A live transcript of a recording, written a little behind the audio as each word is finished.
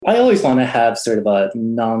I always want to have sort of a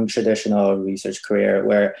non-traditional research career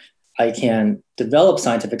where I can develop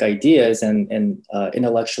scientific ideas in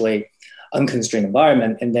intellectually unconstrained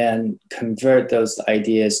environment and then convert those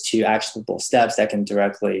ideas to actionable steps that can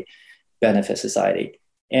directly benefit society.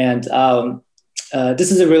 And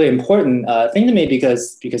this is a really important thing to me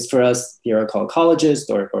because for us theoretical ecologists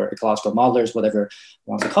or ecological modelers, whatever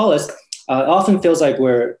you want to call us, it often feels like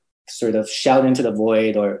we're sort of shouting into the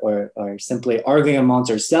void or simply arguing amongst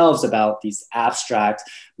ourselves about these abstract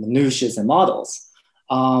minutiae and models.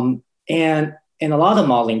 And in a lot of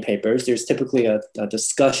modeling papers, there's typically a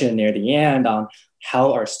discussion near the end on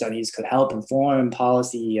how our studies could help inform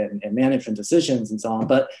policy and management decisions and so on.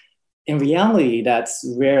 But in reality, that's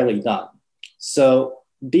rarely done. So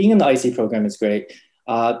being in the IC program is great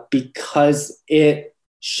because it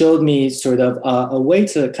showed me sort of a way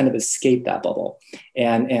to kind of escape that bubble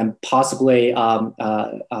and possibly in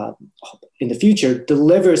the future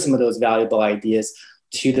deliver some of those valuable ideas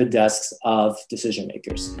to the desks of decision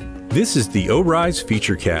makers. This is the ORISE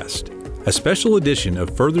Featurecast, a special edition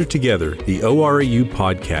of Further Together, the ORAU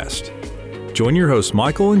podcast. Join your hosts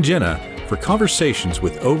Michael and Jenna for conversations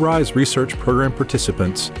with ORISE research program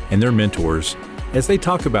participants and their mentors as they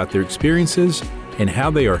talk about their experiences and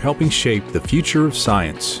how they are helping shape the future of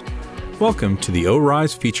science. Welcome to the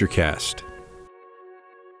ORISE Featurecast.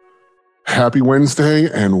 Happy Wednesday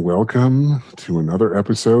and welcome to another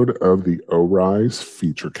episode of the ORISE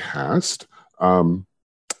Featurecast.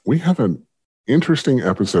 We have an interesting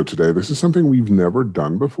episode today. This is something we've never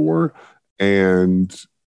done before, and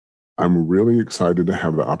I'm really excited to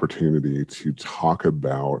have the opportunity to talk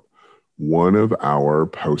about one of our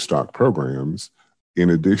postdoc programs, in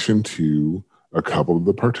addition to a couple of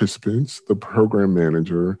the participants, the program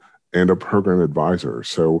manager, and a program advisor.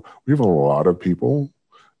 So we have a lot of people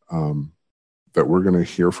that we're going to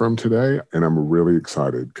hear from today, and I'm really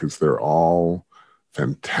excited because they're all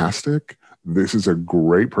fantastic. This is a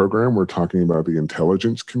great program. We're talking about the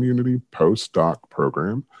Intelligence Community Postdoc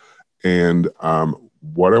Program. And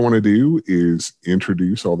what I want to do is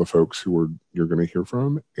introduce all the folks you're going to hear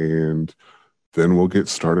from, and then we'll get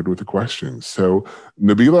started with the questions. So,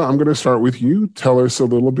 Nabila, I'm going to start with you. Tell us a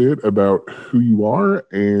little bit about who you are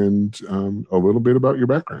and a little bit about your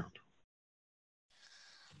background.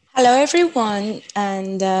 Hello, everyone,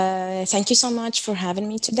 and thank you so much for having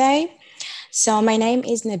me today. So my name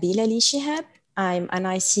is Nabila Ali Shihab. I'm an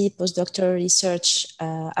IC postdoctoral research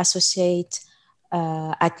associate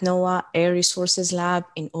at NOAA Air Resources Lab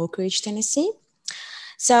in Oak Ridge, Tennessee.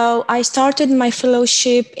 So I started my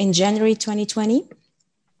fellowship in January 2020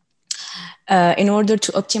 in order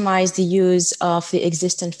to optimize the use of the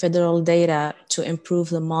existing federal data to improve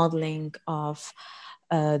the modeling of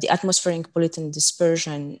the atmospheric pollutant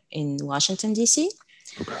dispersion in Washington, D.C.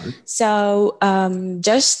 Okay. So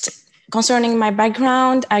just concerning my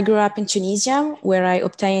background, I grew up in Tunisia, where I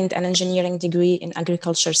obtained an engineering degree in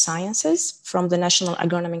agriculture sciences from the National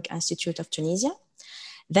Agronomic Institute of Tunisia.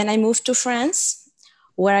 Then I moved to France,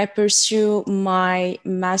 where I pursue my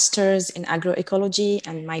master's in agroecology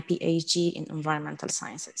and my PhD in environmental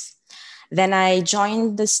sciences. Then I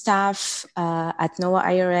joined the staff at NOAA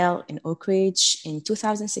IRL in Oak Ridge in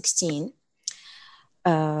 2016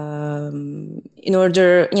 in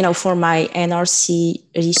order, for my NRC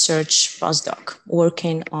research postdoc,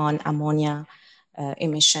 working on ammonia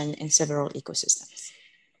emission in several ecosystems.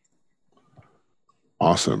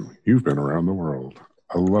 Awesome. You've been around the world.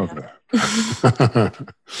 I love that.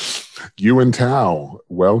 Yuan Tao,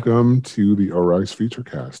 welcome to the ORISE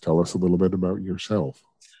Featurecast. Tell us a little bit about yourself.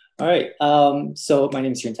 All right. So my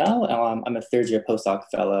name is Yuan Tao. I'm a third-year postdoc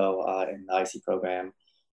fellow in the IC program.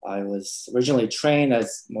 I was originally trained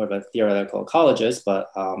as more of a theoretical ecologist,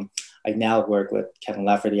 but I now work with Kevin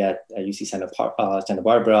Lafferty at UC Santa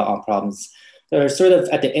Barbara on problems that are sort of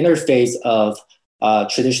at the interface of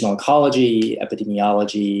traditional ecology,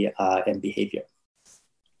 epidemiology, and behavior.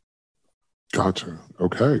 Gotcha.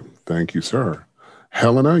 Okay. Thank you, sir.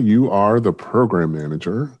 Helena, you are the program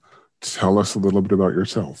manager. Tell us a little bit about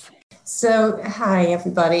yourself. So, hi,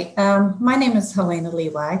 everybody. My name is Helena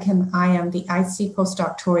Lewag, and I am the IC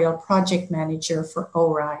Postdoctoral Project Manager for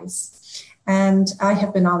ORISE. And I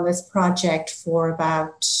have been on this project for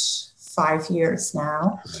about 5 years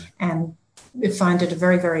now, and we find it a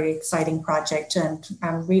very, very exciting project, and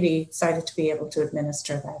I'm really excited to be able to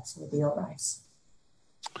administer that for the ORISE.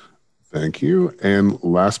 Thank you. And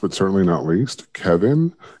last but certainly not least,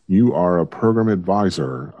 Kevin, you are a program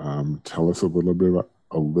advisor. Tell us a little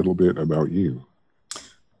bit about you.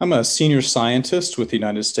 I'm a senior scientist with the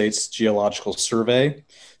United States Geological Survey.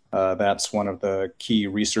 That's one of the key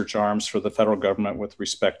research arms for the federal government with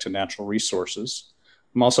respect to natural resources.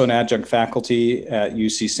 I'm also an adjunct faculty at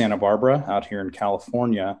UC Santa Barbara out here in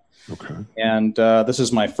California. Okay. And this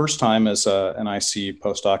is my first time as an IC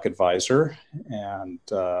postdoc advisor. And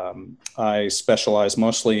I specialize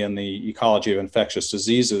mostly in the ecology of infectious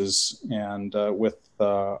diseases, and with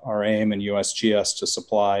our aim in USGS to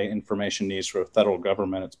supply information needs for the federal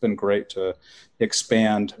government. It's been great to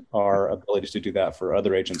expand our ability to do that for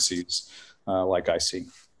other agencies like IC.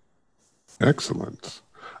 Excellent.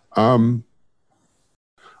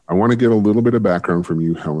 I want to get a little bit of background from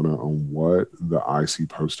you, Helena, on what the IC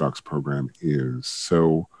Postdocs program is.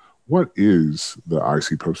 So what is the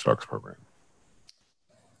IC Postdocs program?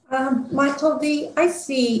 Michael, the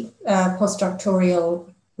IC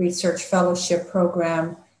Postdoctoral Research Fellowship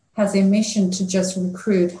Program has a mission to just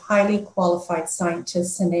recruit highly qualified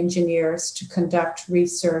scientists and engineers to conduct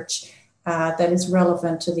research that is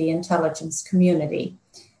relevant to the intelligence community.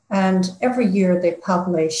 And every year they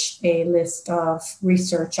publish a list of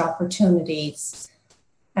research opportunities.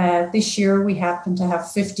 This year we happen to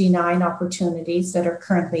have 59 opportunities that are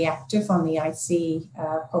currently active on the IC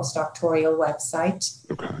Postdoctoral website.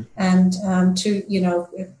 Okay. And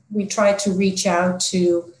we try to reach out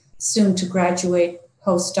to soon to graduate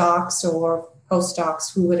postdocs or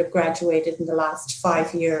postdocs who would have graduated in the last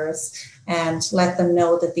 5 years, and let them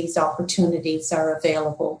know that these opportunities are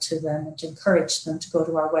available to them, and encourage them to go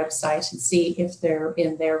to our website and see if they're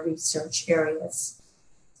in their research areas.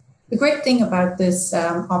 The great thing about this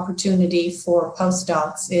opportunity for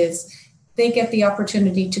postdocs is they get the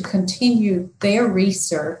opportunity to continue their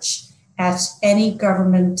research at any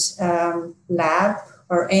government lab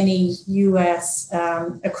or any U.S.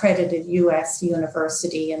 accredited U.S.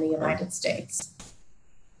 university in the United States.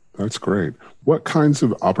 That's great. What kinds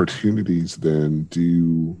of opportunities then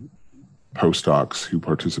do postdocs who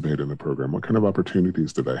participate in the program, what kind of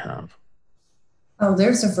opportunities do they have? Oh,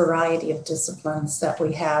 there's a variety of disciplines that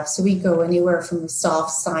we have. So we go anywhere from the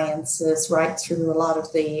soft sciences right through a lot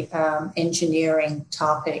of the engineering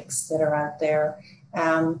topics that are out there.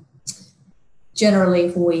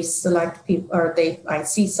 Generally, when we select people, or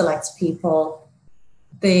IC selects people,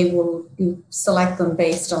 they will select them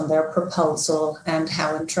based on their proposal and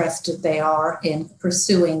how interested they are in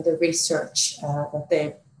pursuing the research that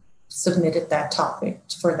they've submitted that topic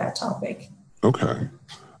for that topic. Okay.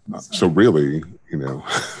 So really,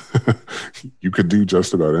 you could do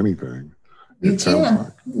just about anything. You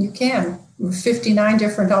can. 59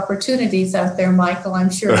 different opportunities out there, Michael. I'm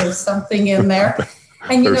sure there's something in there.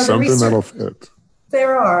 And there's something that'll fit.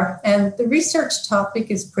 There are. And the research topic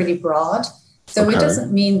is pretty broad. So It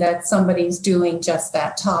doesn't mean that somebody's doing just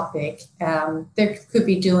that topic. They could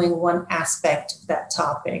be doing one aspect of that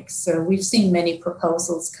topic. So we've seen many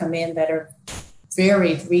proposals come in that are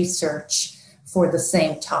varied research for the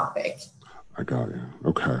same topic. I got you.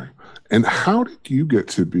 Okay. And how did you get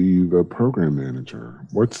to be the program manager?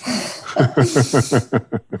 I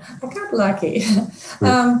got lucky.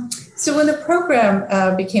 So when the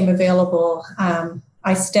program became available,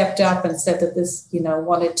 I stepped up and said that this,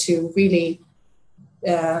 wanted to really,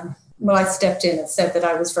 I stepped in and said that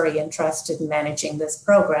I was very interested in managing this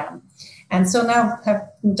program. And so now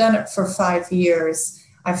I've done it for 5 years.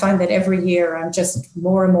 I find that every year I'm just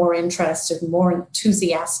more and more interested, more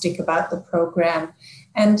enthusiastic about the program.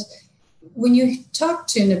 And when you talk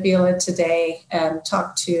to Nabila today and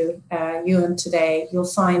talk to Ewan today, you'll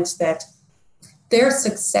find that their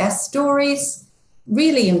success stories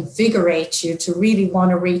really invigorate you to really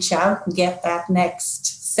want to reach out and get that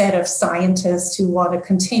next set of scientists who want to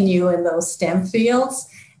continue in those STEM fields.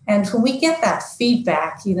 And when we get that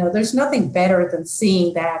feedback, there's nothing better than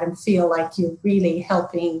seeing that and feel like you're really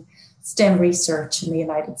helping STEM research in the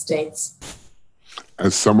United States.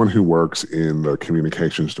 As someone who works in the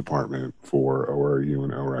communications department for ORIU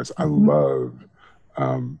and ORISE, I love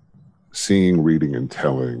seeing, reading, and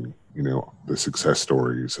telling, the success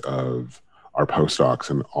stories of our postdocs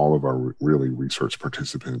and all of our really research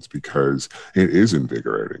participants, because it is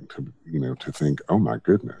invigorating to think, oh my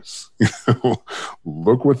goodness,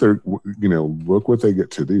 look what they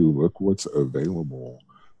get to do, look what's available,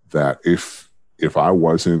 that if I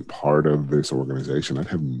wasn't part of this organization, I'd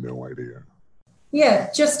have no idea. Yeah,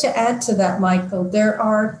 just to add to that, Michael, there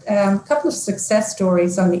are a couple of success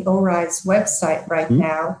stories on the ORISE website right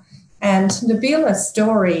now, and Nabila's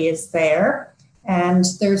story is there. And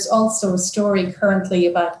there's also a story currently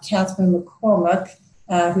about Catherine McCormack,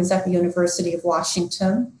 who's at the University of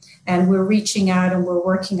Washington. And we're reaching out and we're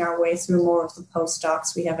working our way through more of the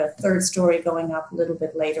postdocs. We have a third story going up a little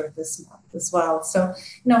bit later this month as well. So,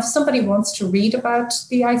 if somebody wants to read about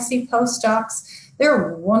the IC postdocs, there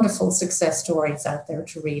are wonderful success stories out there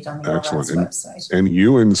to read on the ORISE website. And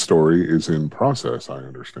Ewan's story is in process, I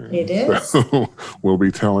understand. It is. So we'll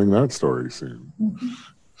be telling that story soon. Mm-hmm.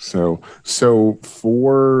 So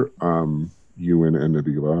for Ewan and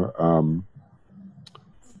Nabila,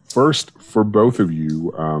 first, for both of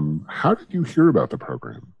you, how did you hear about the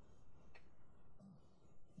program?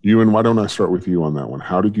 Ewan, why don't I start with you on that one?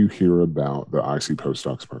 How did you hear about the IC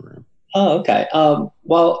Postdocs program? Oh, okay.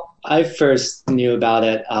 Well, I first knew about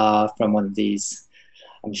it from one of these,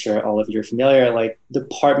 I'm sure all of you are familiar, like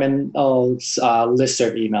department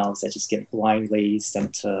listserv emails that just get blindly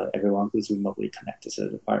sent to everyone who's remotely connected to the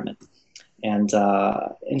department. And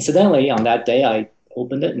incidentally, on that day, I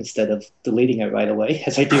opened it instead of deleting it right away,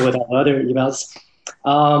 as I do with all other emails.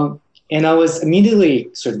 And I was immediately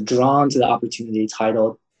sort of drawn to the opportunity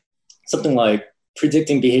titled something like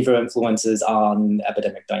Predicting Behavioral Influences on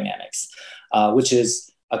Epidemic Dynamics, which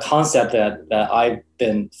is a concept that I've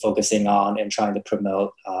been focusing on and trying to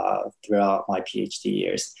promote throughout my PhD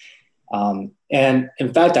years. And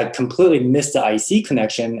in fact, I completely missed the IC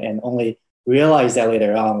connection and only realized that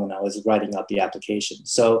later on when I was writing up the application.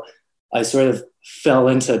 So I sort of fell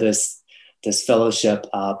into this fellowship,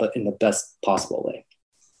 but in the best possible way.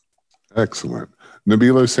 Excellent.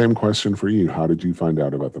 Nabila, same question for you. How did you find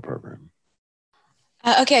out about the program?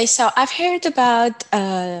 Okay, so I've heard about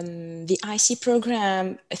the IC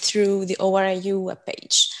program through the ORIU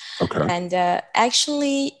webpage. Okay. And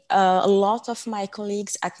actually, a lot of my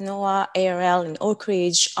colleagues at NOAA, ARL, and Oak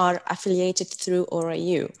Ridge are affiliated through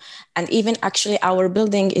ORIU. And even actually, our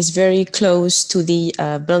building is very close to the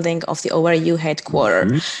building of the ORIU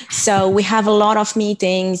headquarters. Mm-hmm. So we have a lot of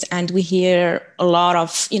meetings, and we hear a lot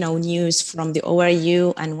of news from the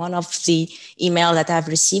ORIU. And one of the email that I've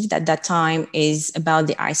received at that time is about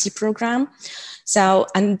the IC program. So,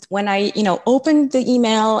 and when I opened the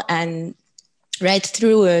email and read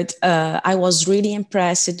through it, I was really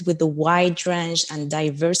impressed with the wide range and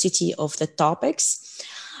diversity of the topics.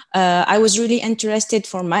 I was really interested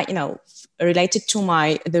for my, related to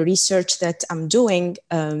the research that I'm doing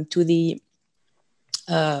to the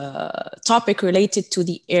topic related to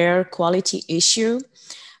the air quality issue,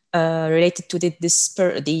 related to the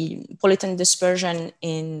pollutant dispersion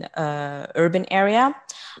in urban area.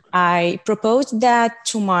 I proposed that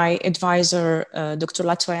to my advisor, Dr.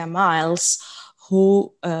 Latoya Miles,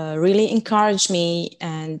 who really encouraged me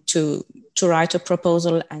and to write a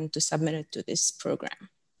proposal and to submit it to this program.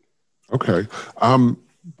 Okay.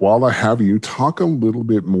 While I have you, talk a little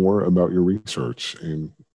bit more about your research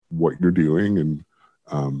and what you're doing, and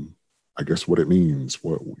I guess what it means,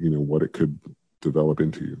 what it could develop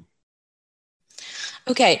into.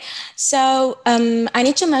 Okay, so I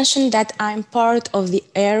need to mention that I'm part of the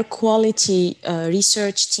air quality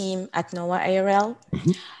research team at NOAA ARL.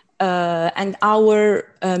 Mm-hmm. And our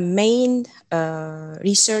main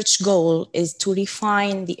research goal is to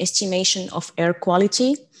refine the estimation of air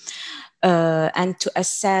quality and to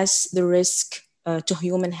assess the risk to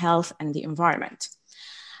human health and the environment.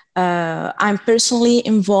 I'm personally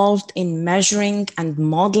involved in measuring and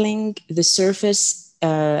modeling the surface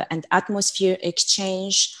and atmosphere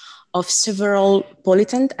exchange of several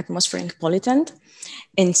atmospheric pollutant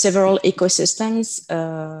in several ecosystems,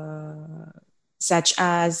 such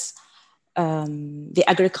as the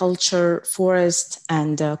agriculture, forest,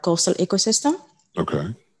 and coastal ecosystem.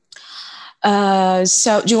 Okay.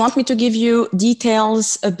 So do you want me to give you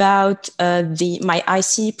details about my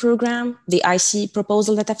IC program, the IC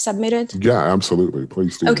proposal that I've submitted? Yeah, absolutely.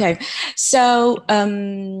 Please do. Okay. So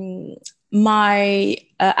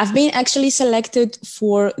I've been actually selected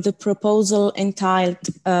for the proposal entitled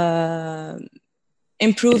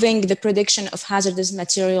Improving the Prediction of Hazardous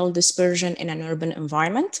Material Dispersion in an Urban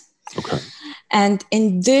Environment. Okay. And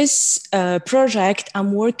in this project,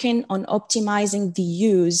 I'm working on optimizing the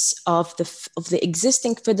use of the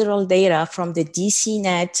existing federal data from the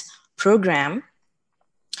DCNet program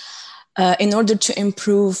in order to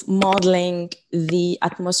improve modeling the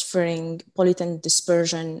atmospheric pollutant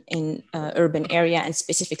dispersion in urban area and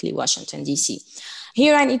specifically Washington, D.C.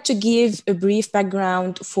 Here, I need to give a brief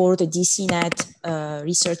background for the DCNet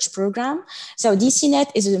research program. So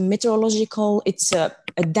DCNet is it's a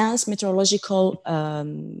advanced meteorological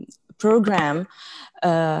program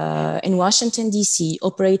in Washington, D.C.,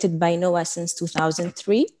 operated by NOAA since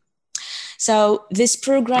 2003. So this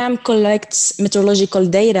program collects meteorological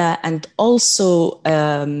data and also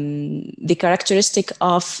the characteristic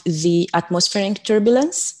of the atmospheric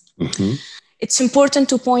turbulence. Mm-hmm. It's important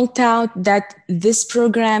to point out that this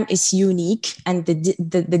program is unique and the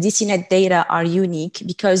DCNet data are unique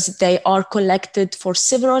because they are collected for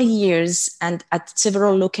several years and at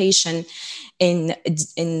several locations in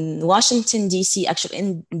Washington, D.C., actually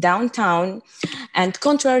in downtown. And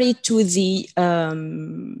contrary to the,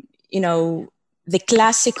 the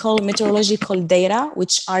classical meteorological data,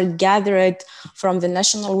 which are gathered from the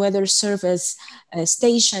National Weather Service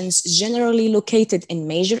stations generally located in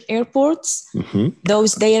major airports. Mm-hmm.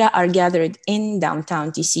 Those data are gathered in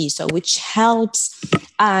downtown DC, so which helps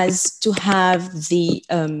us to have the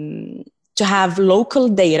to have local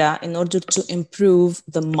data in order to improve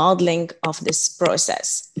the modeling of this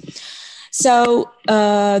process. So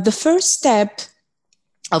the first step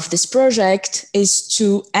of this project is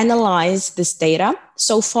to analyze this data.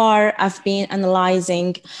 So far, I've been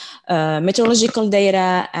analyzing meteorological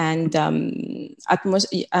data and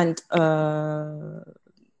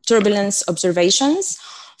turbulence observations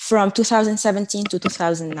from 2017 to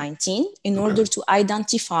 2019 in order to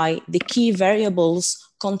identify the key variables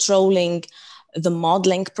controlling the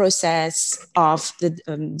modeling process of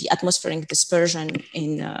the atmospheric dispersion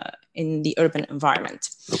in the urban environment.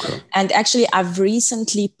 Okay. And actually, I've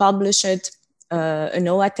recently published a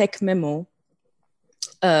NOAA memo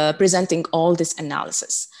presenting all this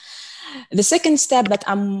analysis. The second step that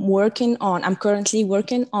I'm currently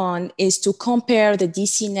working on, is to compare the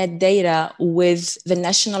DCNet data with the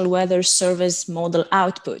National Weather Service model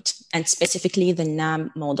output, and specifically the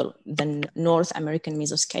NAM model, the North American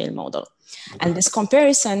Mesoscale model. Okay. And this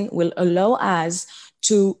comparison will allow us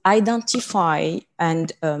to identify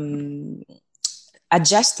and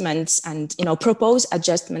adjustments and propose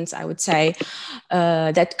adjustments, I would say,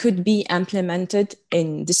 that could be implemented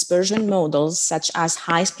in dispersion models such as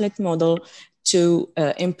high split model to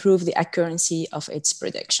improve the accuracy of its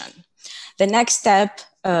prediction. The next step,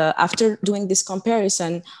 after doing this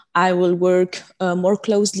comparison, I will work more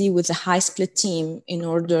closely with the high split team in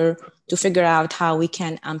order to figure out how we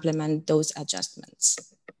can implement those adjustments.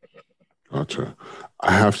 Gotcha.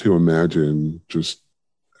 I have to imagine, just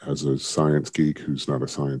as a science geek who's not a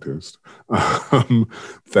scientist,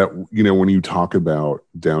 that, when you talk about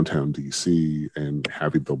downtown DC and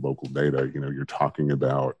having the local data, you're talking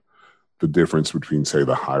about the difference between, say,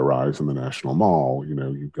 the high rise and the National Mall.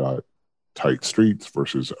 You've got tight streets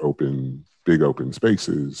versus big open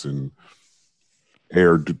spaces, and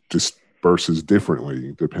air disperses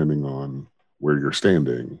differently depending on where you're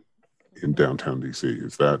standing in downtown DC.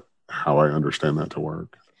 Is that how I understand that to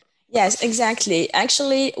work? Yes, exactly.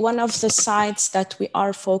 Actually, one of the sites that we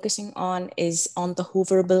are focusing on is on the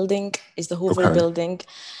Hoover building, building.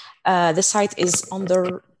 The site is on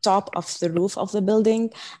the top of the roof of the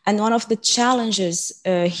building. And one of the challenges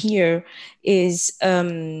here is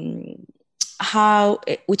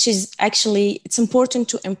it's important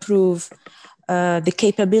to improve the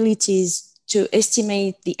capabilities to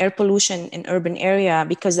estimate the air pollution in urban area,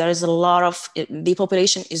 because there is the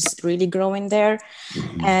population is really growing there.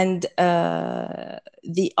 Mm-hmm. And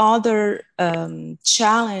the other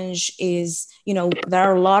challenge is, there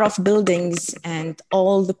are a lot of buildings and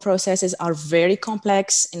all the processes are very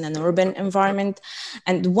complex in an urban environment.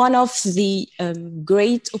 And one of the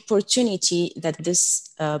great opportunity that this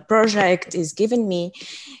project is giving me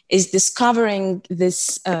is discovering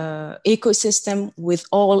this ecosystem with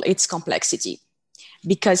all its complexity.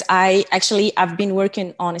 Because I've been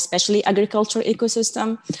working on especially agriculture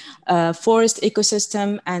ecosystem, forest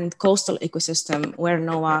ecosystem, and coastal ecosystem, where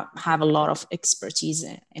NOAA have a lot of expertise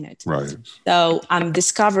in it. Right. So I'm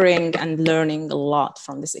discovering and learning a lot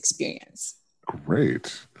from this experience.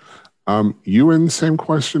 Great. Ewan, same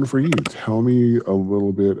question for you. Tell me a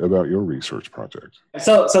little bit about your research project.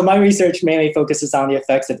 So my research mainly focuses on the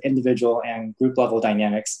effects of individual and group level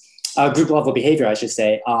dynamics. Group level behavior, I should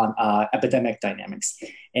say, on epidemic dynamics.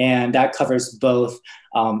 And that covers both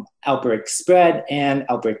outbreak spread and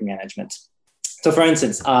outbreak management. So for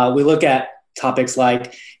instance, we look at topics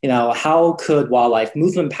like, how could wildlife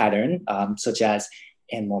movement pattern, such as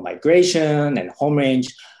animal migration and home range,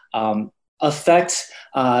 affect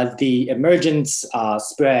the emergence,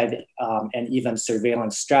 spread, and even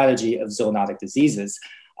surveillance strategy of zoonotic diseases.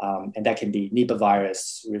 And that can be Nipah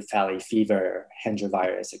virus, Rift Valley fever, Hendra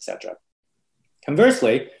virus, etc.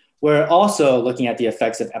 Conversely, we're also looking at the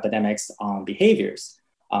effects of epidemics on behaviors.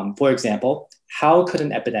 For example, how could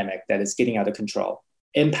an epidemic that is getting out of control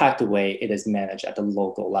impact the way it is managed at the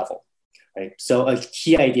local level? Right? So a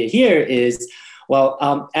key idea here is,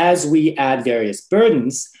 as we add various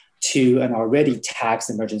burdens to an already taxed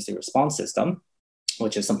emergency response system,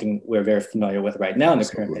 which is something we're very familiar with right now in the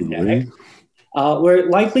current pandemic, we're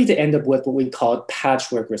likely to end up with what we call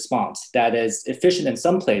patchwork response that is efficient in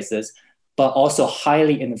some places, but also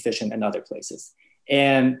highly inefficient in other places.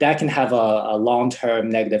 And that can have a long-term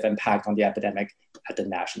negative impact on the epidemic at the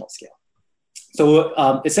national scale.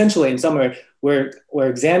 So essentially, in summary, we're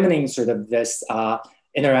examining sort of this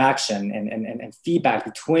interaction and feedback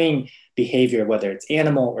between behavior, whether it's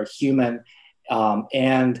animal or human,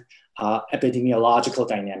 and epidemiological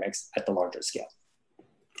dynamics at the larger scale.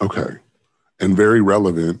 Okay. And very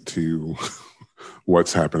relevant to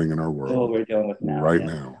what's happening in our world. What we're dealing with now. Right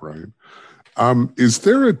now, right? Is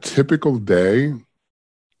there a typical day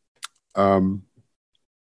during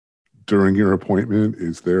your appointment?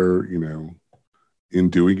 Is there, in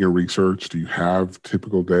doing your research, do you have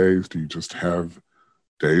typical days? Do you just have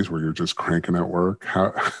days where you're just cranking out work?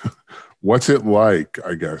 What's it like,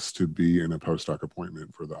 I guess, to be in a postdoc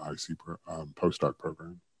appointment for the IC postdoc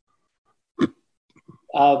program?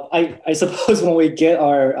 I suppose when we get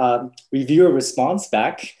our reviewer response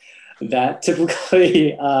back, that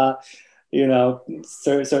typically,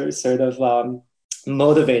 sort of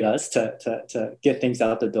motivate us to get things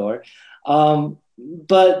out the door.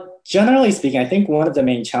 But generally speaking, I think one of the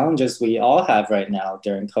main challenges we all have right now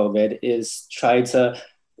during COVID is try to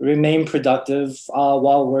remain productive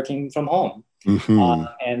while working from home. Mm-hmm.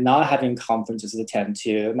 And not having conferences to attend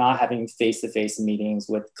to, not having face-to-face meetings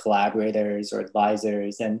with collaborators or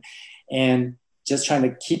advisors, and just trying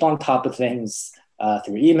to keep on top of things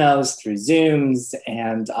through emails, through Zooms,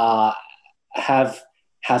 and have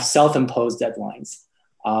self-imposed deadlines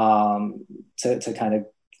to kind of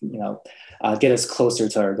get us closer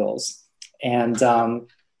to our goals. And and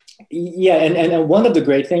one of the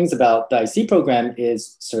great things about the IC program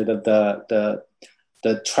is sort of the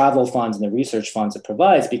travel funds and the research funds it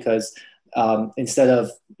provides, because instead of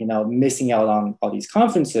missing out on all these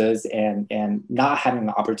conferences and not having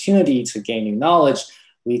the opportunity to gain new knowledge,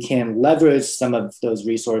 we can leverage some of those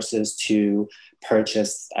resources to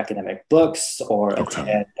purchase academic books or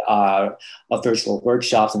attend virtual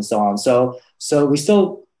workshops and so on. So we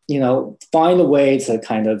still find a way to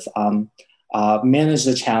kind of manage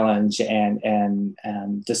the challenge and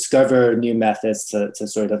discover new methods to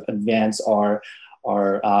sort of advance our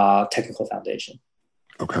technical foundation.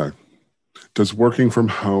 Okay. Does working from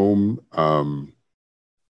home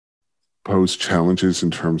pose challenges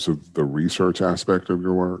in terms of the research aspect of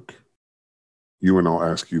your work? And I'll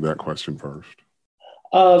ask you that question first.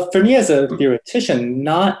 For me as a theoretician,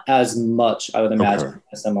 not as much, I would imagine,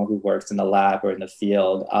 as someone who works in the lab or in the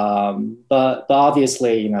field. But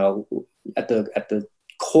obviously, at the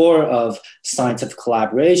core of scientific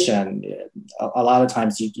collaboration, a lot of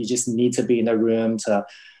times you just need to be in a room to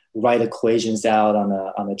write equations out on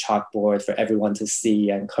a chalkboard for everyone to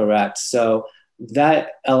see and correct. So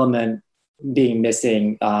that element being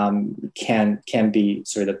missing can be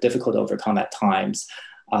sort of difficult to overcome at times.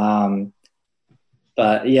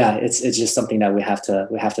 But yeah, it's just something that we have to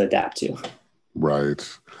adapt to.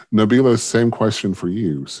 Right. Nabila, same question for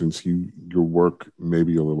you, since your work may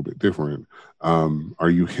be a little bit different. Are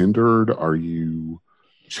you hindered? Are you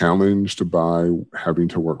challenged by having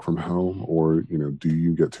to work from home, or do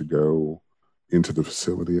you get to go into the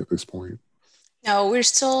facility at this point? No, we're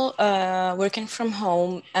still working from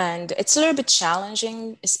home, and it's a little bit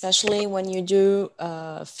challenging, especially when you do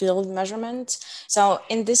field measurement. So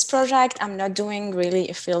in this project, I'm not doing really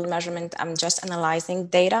a field measurement. I'm just analyzing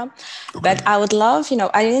data. But I would love,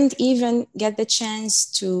 I didn't even get the chance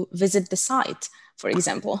to visit the site, for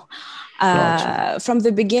example. From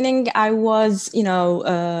the beginning, I was,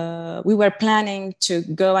 we were planning to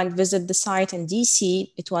go and visit the site in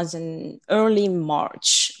DC. It was in early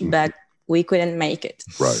March, but we couldn't make it.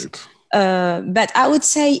 Right. But I would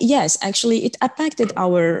say, yes, actually, it impacted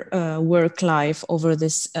our work life over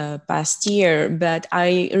this past year. But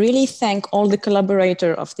I really thank all the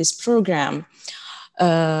collaborators of this program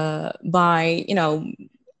by,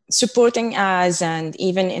 supporting us, and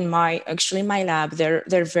even in my lab,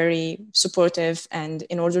 they're very supportive, and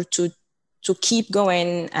in order to keep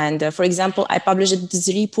going. And for example, I published this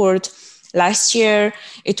report last year.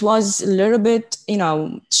 It was a little bit,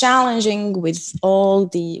 challenging with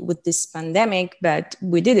this pandemic, but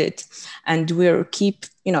we did it, and we're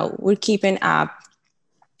keeping up.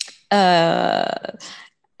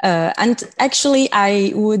 And actually,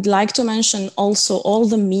 I would like to mention also all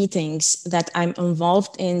the meetings that I'm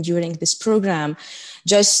involved in during this program,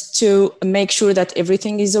 just to make sure that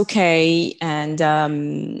everything is okay,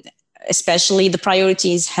 and especially the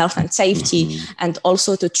priority is health and safety, and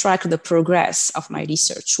also to track the progress of my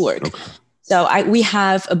research work. So we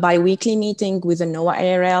have a bi-weekly meeting with the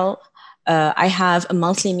NOAA ARL I have a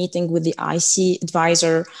monthly meeting with the IC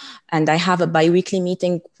advisor, and I have a biweekly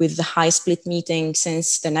meeting with the high split meeting,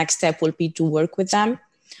 since the next step will be to work with them.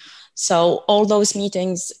 So all those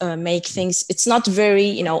meetings make things, it's not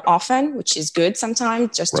very, often, which is good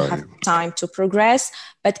sometimes, just to have time to progress,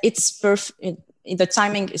 but it's perfect. The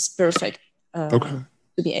timing is perfect to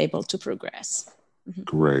be able to progress. Mm-hmm.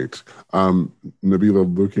 Great.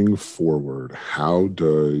 Nabila, looking forward, how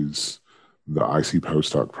does the IC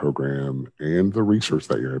postdoc program and the research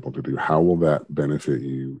that you're able to do, how will that benefit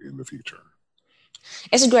you in the future?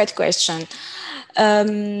 It's a great question.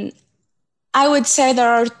 I would say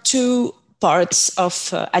there are two parts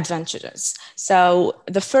of advantages. So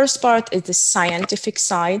the first part is the scientific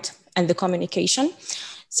side and the communication.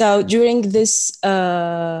 So during this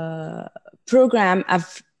program,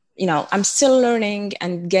 I'm still learning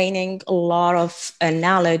and gaining a lot of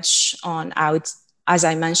knowledge on how it's, as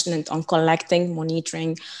I mentioned, on collecting,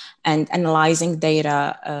 monitoring, and analyzing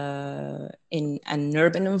data in an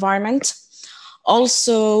urban environment.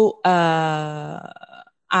 Also,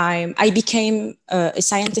 I became a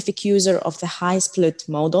scientific user of the high split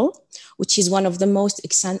model, which is one of the most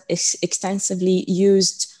extensively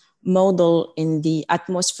used model in the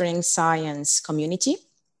atmospheric science community.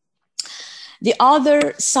 The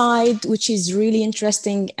other side, which is really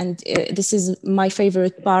interesting, and this is my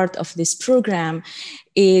favorite part of this program,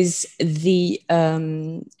 is the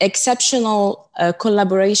exceptional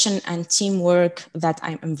collaboration and teamwork that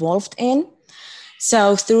I'm involved in.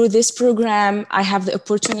 So through this program, I have the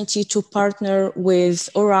opportunity to partner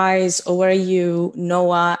with ORISE, ORIU,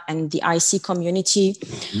 NOAA, and the IC community.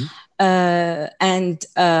 Mm-hmm.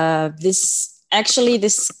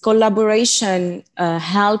 This collaboration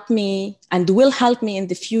helped me and will help me in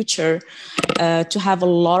the future to have a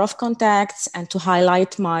lot of contacts and to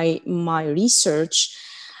highlight my research,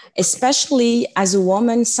 especially as a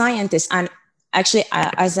woman scientist. And actually,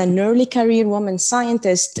 as an early career woman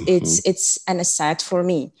scientist, mm-hmm. it's an asset for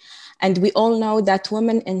me. And we all know that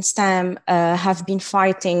women in STEM have been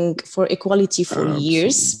fighting for equality for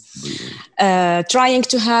years, trying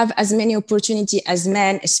to have as many opportunities as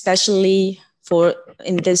men, especially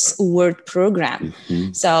in this award program.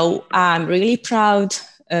 Mm-hmm. So I'm really proud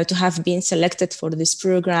to have been selected for this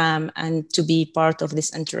program and to be part of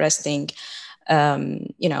this interesting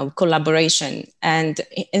collaboration. And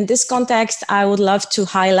in this context, I would love to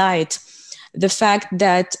highlight the fact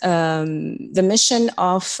that the mission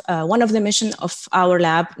of one of the mission of our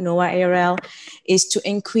lab, NOAA ARL, is to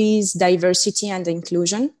increase diversity and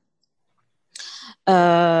inclusion,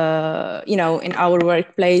 in our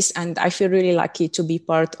workplace. And I feel really lucky to be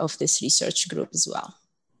part of this research group as well.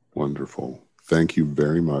 Wonderful. Thank you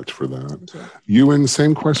very much for that. Ewan,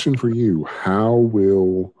 same question for you. How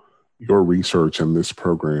will your research and this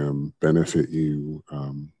program benefit you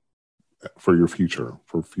for your future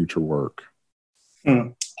work?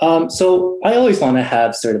 So I always want to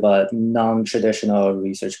have sort of a non-traditional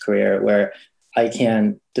research career where I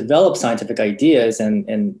can develop scientific ideas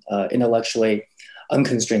in intellectually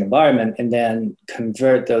unconstrained environment, and then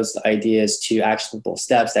convert those ideas to actionable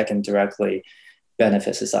steps that can directly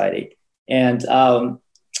benefit society. And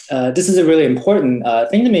this is a really important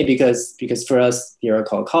thing to me because for us, the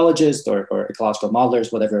ecologists or ecological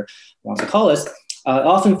modelers, whatever you want to call us, it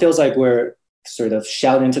often feels like we're sort of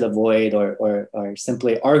shouting into the void or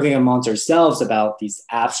simply arguing amongst ourselves about these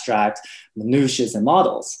abstract minutiae and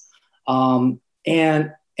models.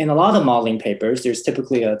 And in a lot of modeling papers, there's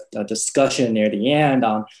typically a discussion near the end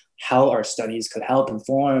on how our studies could help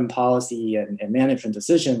inform policy and management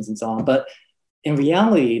decisions and so on. But in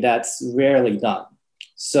reality, that's rarely done.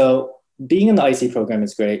 So being in the IC program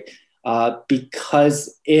is great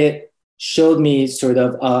because it showed me sort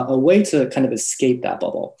of a way to kind of escape that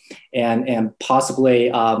bubble and possibly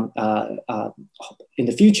in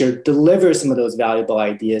the future deliver some of those valuable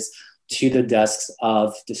ideas to the desks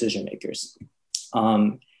of decision makers.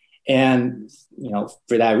 And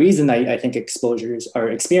for that reason, I think exposures or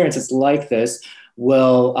experiences like this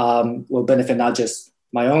will benefit not just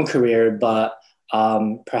my own career, but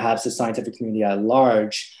perhaps the scientific community at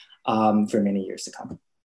large for many years to come.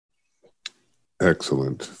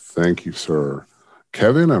 Excellent. Thank you, sir.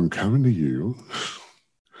 Kevin, I'm coming to you.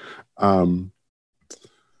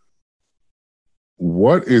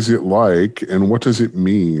 What is it like and what does it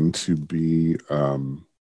mean to be an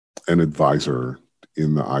advisor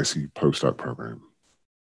in the IC postdoc program?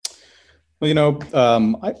 Well,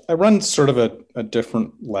 I run sort of a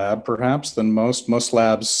different lab perhaps than most. Most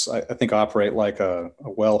labs, I think, operate like a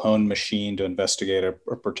well-honed machine to investigate a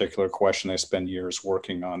particular question. They spend years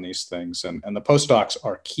working on these things. And the postdocs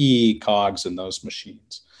are key cogs in those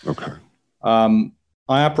machines. Okay. On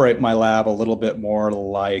I operate my lab a little bit more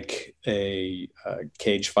like a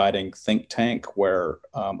cage fighting think tank where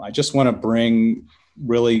I just want to bring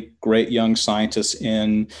really great young scientists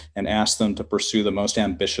in and ask them to pursue the most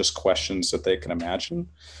ambitious questions that they can imagine.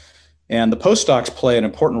 And the postdocs play an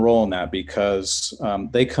important role in that because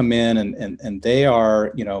they come in and they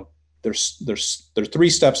are, they're 3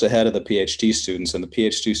 steps ahead of the PhD students, and the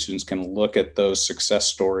PhD students can look at those success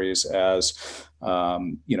stories as,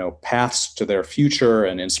 paths to their future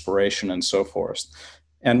and inspiration and so forth.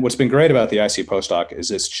 And what's been great about the IC postdoc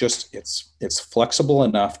is it's flexible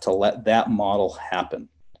enough to let that model happen,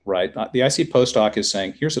 right? The IC postdoc is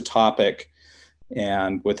saying, here's a topic,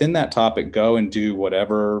 and within that topic, go and do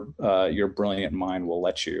whatever your brilliant mind will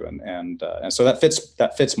let you. And so that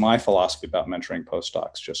fits my philosophy about mentoring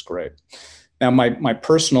postdocs just great. Now, my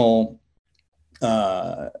personal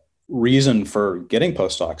reason for getting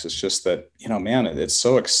postdocs is just that, it's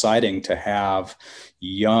so exciting to have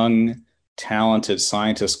young, talented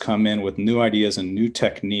scientists come in with new ideas and new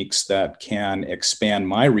techniques that can expand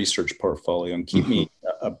my research portfolio and keep me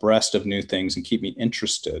abreast of new things and keep me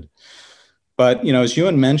interested. But, as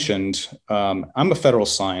Ewan mentioned, I'm a federal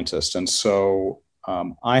scientist. And so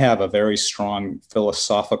I have a very strong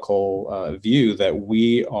philosophical view that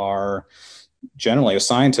we are generally, as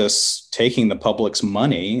scientists, taking the public's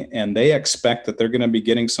money, and they expect that they're going to be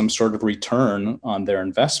getting some sort of return on their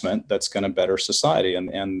investment that's going to better society.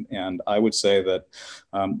 And I would say that,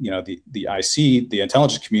 the IC, the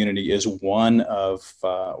intelligence community, is one of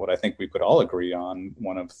what I think we could all agree on,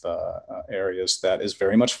 one of the areas that is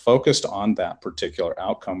very much focused on that particular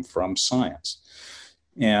outcome from science.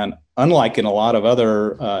 And unlike in a lot of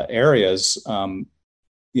other areas, the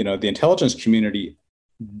intelligence community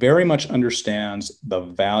very much understands the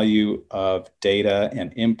value of data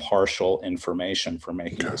and impartial information for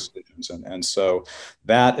making decisions. And so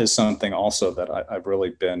that is something also that I've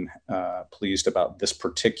really been pleased about this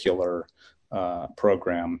particular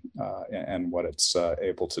program and what it's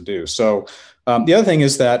able to do. So the other thing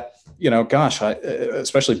is that,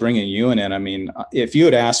 especially bringing Ewan in, I mean, if you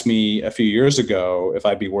had asked me a few years ago if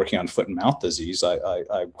I'd be working on foot and mouth disease,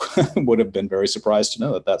 I would have been very surprised to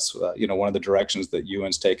know that that's, one of the directions that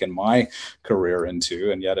Ewan's taken my career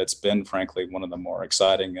into. And yet it's been, frankly, one of the more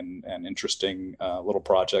exciting and interesting little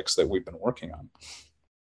projects that we've been working on.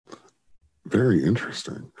 Very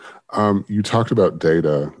interesting. You talked about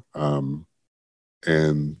data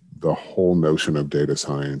and the whole notion of data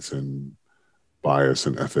science and bias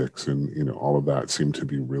and ethics and, all of that seem to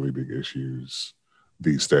be really big issues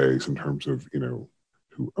these days in terms of,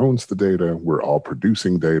 who owns the data. We're all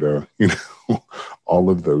producing data, all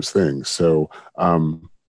of those things. So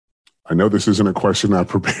I know this isn't a question I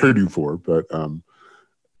prepared you for, but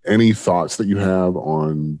any thoughts that you have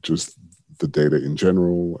on just the data in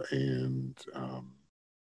general and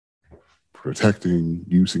protecting,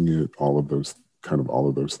 using it, all of those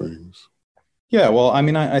things? Yeah, well, I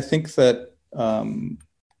mean, I think that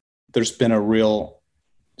there's been a real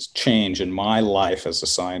change in my life as a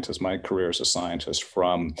scientist, my career as a scientist,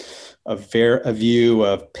 from a view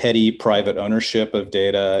of petty private ownership of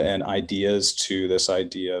data and ideas to this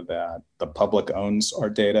idea that the public owns our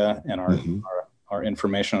data and our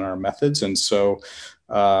information and our methods. And so,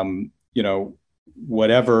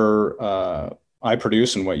 whatever I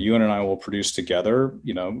produce and what Ewan and I will produce together,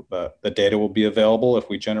 the data will be available. If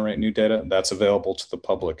we generate new data, that's available to the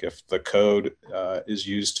public. If the code is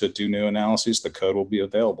used to do new analyses, the code will be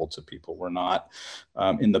available to people. We're not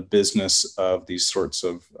in the business of these sorts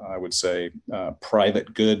of, I would say,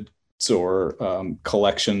 private goods or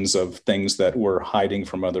collections of things that we're hiding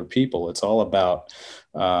from other people. It's all about,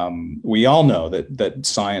 we all know that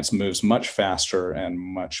science moves much faster and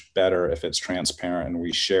much better if it's transparent and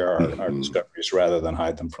we share our discoveries rather than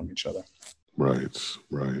hide them from each other. Right.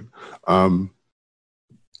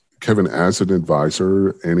 Kevin, as an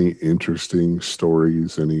advisor, any interesting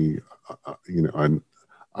stories,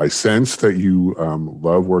 I sense that you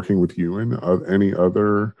love working with Ewan. Any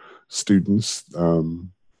other students,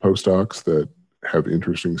 postdocs that have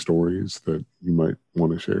interesting stories that you might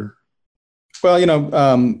want to share?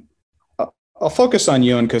 Well, I'll focus on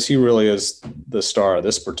Ewan because he really is the star of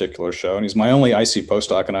this particular show, and he's my only IC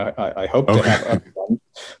postdoc, and I hope to have other ones.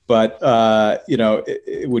 But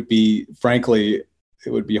it would be, frankly, it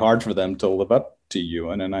would be hard for them to live up to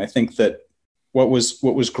Ewan. And I think that what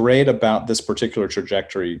was great about this particular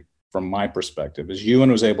trajectory, from my perspective, is Ewan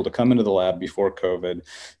was able to come into the lab before COVID,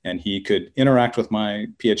 and he could interact with my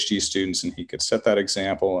PhD students, and he could set that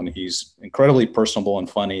example. And he's incredibly personable and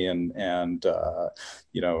funny, and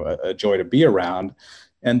a joy to be around.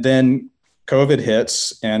 And then COVID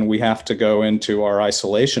hits and we have to go into our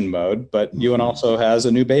isolation mode, but Ewan also has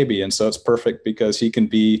a new baby. And so it's perfect because he can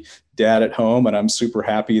be dad at home. And I'm super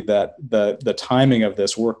happy that the timing of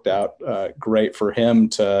this worked out great for him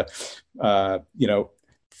to,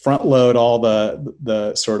 front load all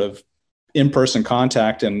the sort of in-person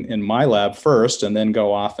contact in my lab first, and then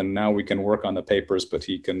go off, and now we can work on the papers, but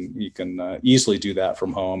he can easily do that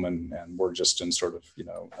from home, and we're just in sort of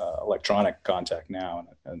electronic contact now,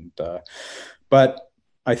 but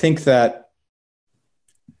I think that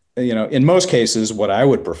in most cases what I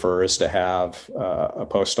would prefer is to have a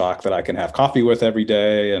postdoc that I can have coffee with every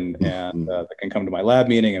day, and that can come to my lab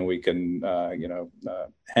meeting, and we can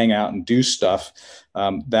hang out and do stuff.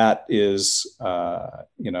 That is,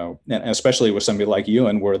 and especially with somebody like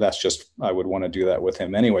Ewan, where that's just, I would want to do that with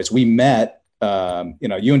him anyways. We met, Ewan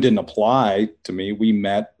didn't apply to me. We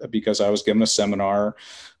met because I was given a seminar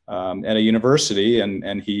at a university,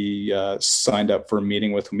 and he signed up for a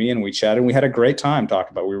meeting with me, and we chatted, and we had a great time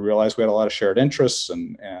talking about it. We realized we had a lot of shared interests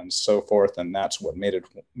and so forth, and that's what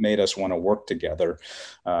made us want to work together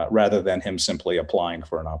rather than him simply applying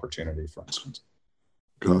for an opportunity, for instance.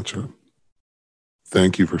 Gotcha.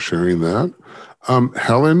 Thank you for sharing that.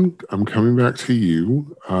 Helen, I'm coming back to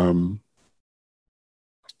you.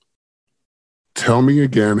 Tell me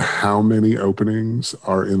again how many openings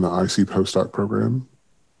are in the IC postdoc program?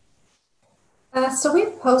 So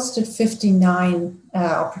we've posted 59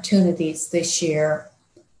 opportunities this year.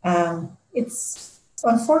 It's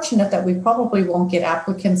unfortunate that we probably won't get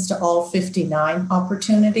applicants to all 59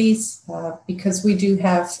 opportunities because we do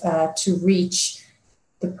have to reach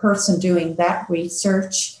the person doing that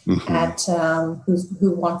research at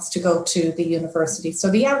who wants to go to the university.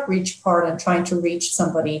 So the outreach part and trying to reach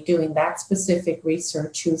somebody doing that specific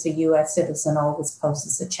research who's a U.S. citizen always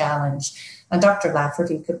poses a challenge. And Dr.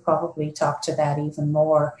 Lafferty could probably talk to that even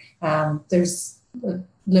more. There's a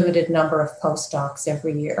limited number of postdocs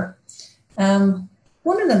every year.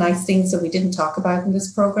 One of the nice things that we didn't talk about in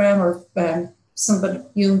this program, or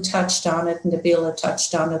you touched on it, Nabila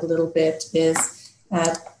touched on it a little bit, is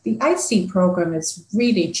the IC program is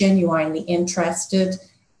really genuinely interested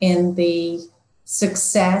in the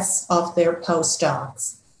success of their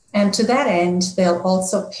postdocs. And to that end, they'll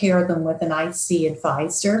also pair them with an IC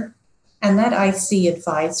advisor. And that IC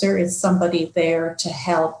advisor is somebody there to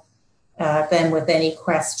help them with any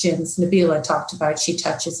questions. Nabila talked about she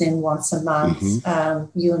touches in once a month.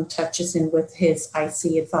 Ewan touches in with his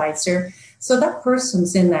IC advisor. So that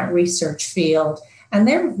person's in that research field, and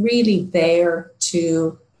they're really there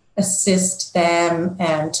to assist them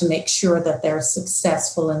and to make sure that they're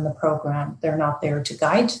successful in the program. They're not there to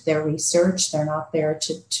guide their research. They're not there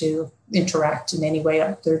to interact in any way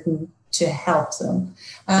other than to help them.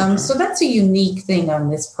 So that's a unique thing on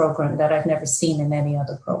this program that I've never seen in any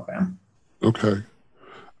other program. Okay.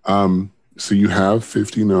 So you have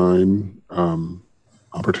 59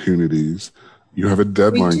 opportunities. You have a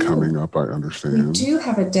deadline coming up, I understand. We do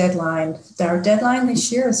have a deadline. Our deadline this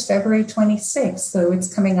year is February 26th, so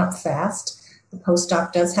it's coming up fast. The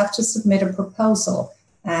postdoc does have to submit a proposal,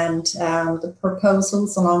 and the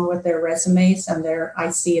proposals, along with their resumes and their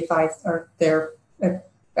IC advice or their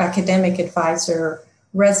academic advisor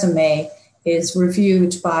resume, is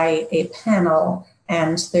reviewed by a panel,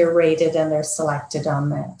 and they're rated and they're selected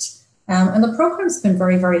on that. And the program's been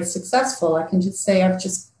very, very successful. I can just say I've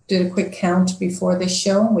just did a quick count before this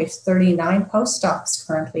show. We have 39 postdocs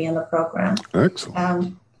currently in the program.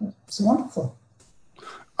 Excellent. It's wonderful.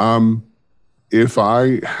 If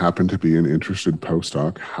I happen to be an interested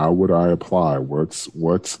postdoc, how would I apply? What's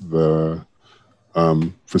the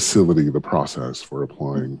facility, the process for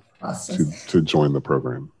applying to join the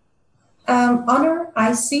program? On our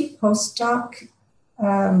IC postdoc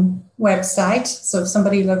website, so if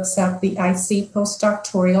somebody looks up the IC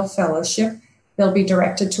Postdoctoral Fellowship, they'll be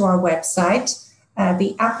directed to our website.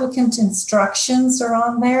 The applicant instructions are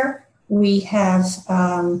on there. We have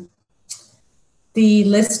the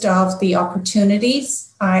list of the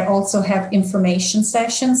opportunities. I also have information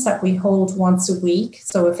sessions that we hold once a week.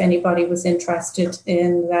 So if anybody was interested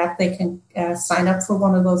in that, they can sign up for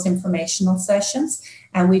one of those informational sessions.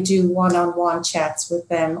 And we do one-on-one chats with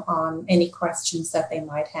them on any questions that they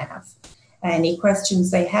might have. Any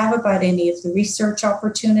questions they have about any of the research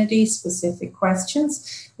opportunities, specific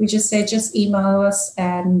questions, we just say, just email us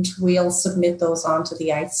and we'll submit those onto the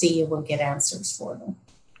IC and we'll get answers for them.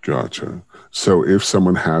 Gotcha. So if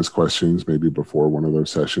someone has questions maybe before one of those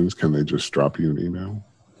sessions, can they just drop you an email?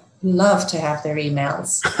 love to have their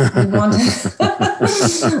emails.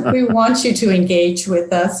 We want you to engage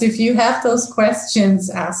with us. If you have those questions,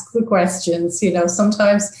 ask the questions.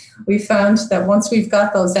 Sometimes we found that once we've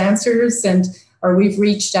got those answers or we've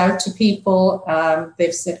reached out to people,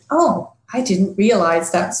 they've said, oh, I didn't realize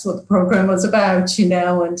that's what the program was about,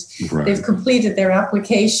 and right. They've completed their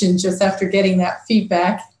application just after getting that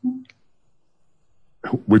feedback.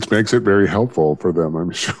 Which makes it very helpful for them,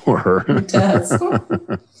 I'm sure. It does.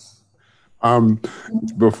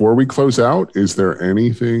 Before we close out, is there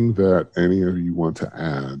anything that any of you want to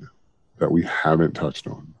add that we haven't touched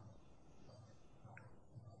on?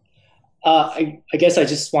 I guess I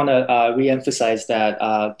just want to reemphasize that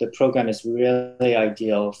the program is really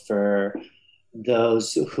ideal for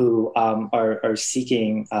those who are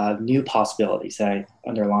seeking new possibilities. I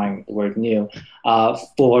underline the word new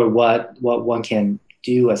for what one can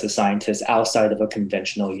do as a scientist outside of a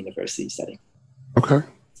conventional university setting. Okay.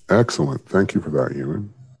 Excellent. Thank you for that,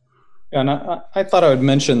 Ewan. And I thought I would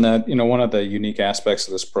mention that, one of the unique aspects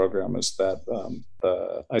of this program is that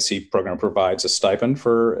the IC program provides a stipend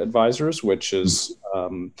for advisors, which is,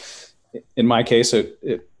 in my case,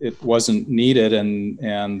 it wasn't needed,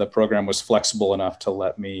 and the program was flexible enough to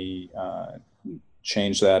let me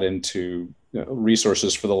change that into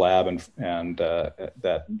resources for the lab, and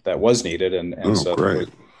that was needed, and so great.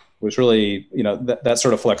 It was really, that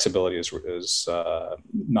sort of flexibility is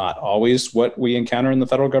not always what we encounter in the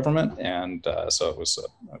federal government, and so it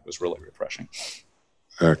was really refreshing.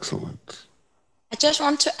 Excellent. I just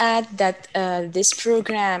want to add that this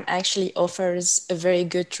program actually offers a very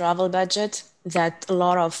good travel budget that a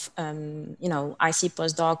lot of IC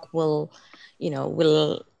postdoc will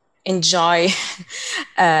enjoy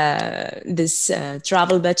this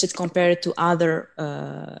travel budget compared to other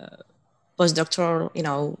postdoctoral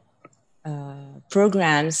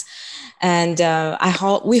programs, and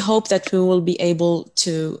we hope that we will be able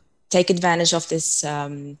to take advantage of this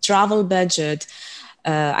travel budget.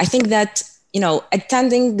 I think that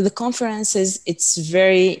attending the conferences, it's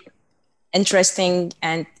very interesting,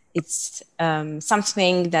 and it's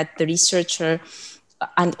something that the researcher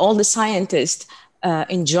and all the scientists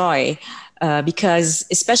enjoy because,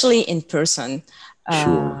 especially in person,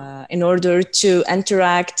 sure. In order to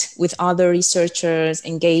interact with other researchers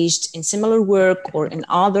engaged in similar work or in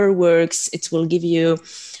other works, it will give you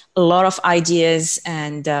a lot of ideas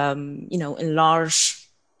and enlarge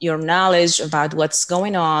your knowledge about what's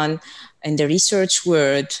going on in the research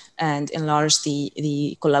world, and enlarge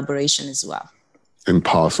the collaboration as well. And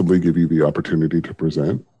possibly give you the opportunity to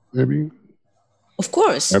present, maybe? Of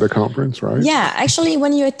course. At a conference, right? Yeah, actually,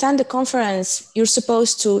 when you attend the conference, you're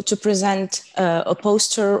supposed to present a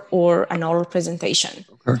poster or an oral presentation.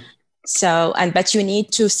 Okay. But you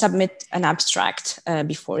need to submit an abstract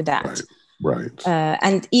before that. Right.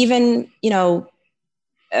 And even,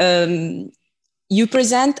 you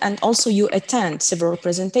present and also you attend several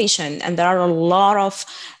presentations, and there are a lot of,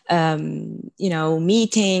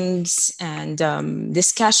 meetings and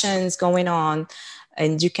discussions going on,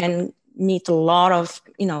 and you can meet a lot of,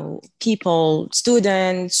 people,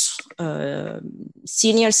 students,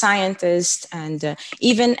 senior scientists, and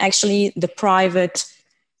even actually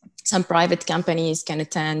some private companies can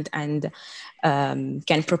attend and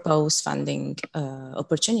can propose funding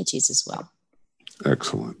opportunities as well.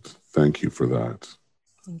 Excellent. Thank you for that.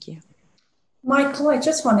 Thank you. Michael, I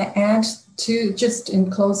just want to add to, just in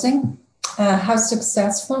closing, how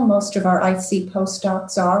successful most of our IC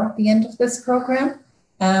postdocs are at the end of this program.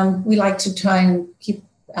 We like to try and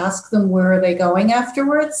ask them where are they going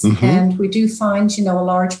afterwards. Mm-hmm. And we do find, a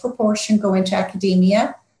large proportion go into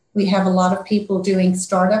academia. We have a lot of people doing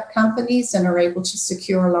startup companies and are able to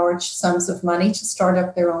secure large sums of money to start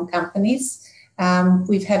up their own companies.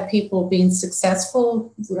 We've had people being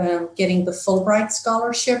successful getting the Fulbright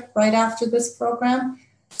scholarship right after this program.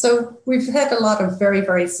 So we've had a lot of very,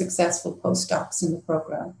 very successful postdocs in the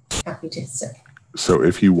program, happy to say. So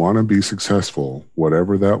if you want to be successful,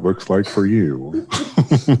 whatever that looks like for you,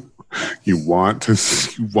 you want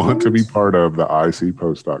to be part of the IC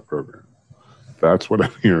postdoc program. That's what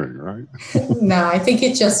I'm hearing, right? No, I think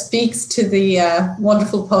it just speaks to the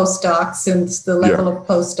wonderful postdocs and the level of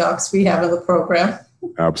postdocs we have in the program.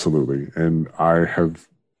 Absolutely. And I have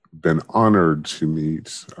been honored to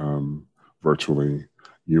meet virtually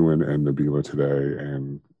Ewan and Nabila today,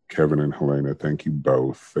 and Kevin and Helena. Thank you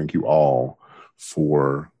both. Thank you all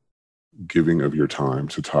for giving of your time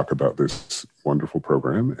to talk about this wonderful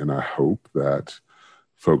program. And I hope that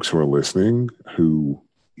folks who are listening, who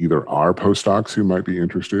either are postdocs who might be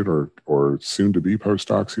interested, or soon to be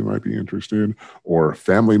postdocs who might be interested, or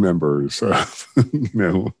family members of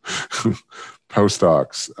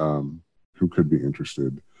postdocs who could be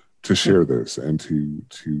interested to share this and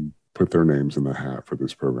to put their names in the hat for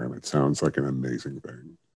this program. It sounds like an amazing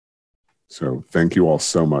thing. So thank you all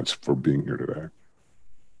so much for being here today.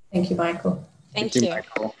 Thank you, Michael. Thank you.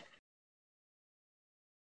 Michael.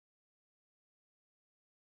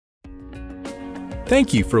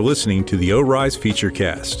 Thank you for listening to the ORISE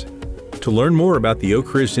Featurecast. To learn more about the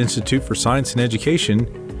Oak Ridge Institute for Science and Education,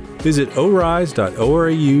 visit orise.orau.gov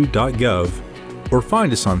or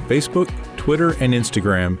find us on Facebook, Twitter, and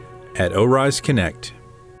Instagram at ORISE Connect.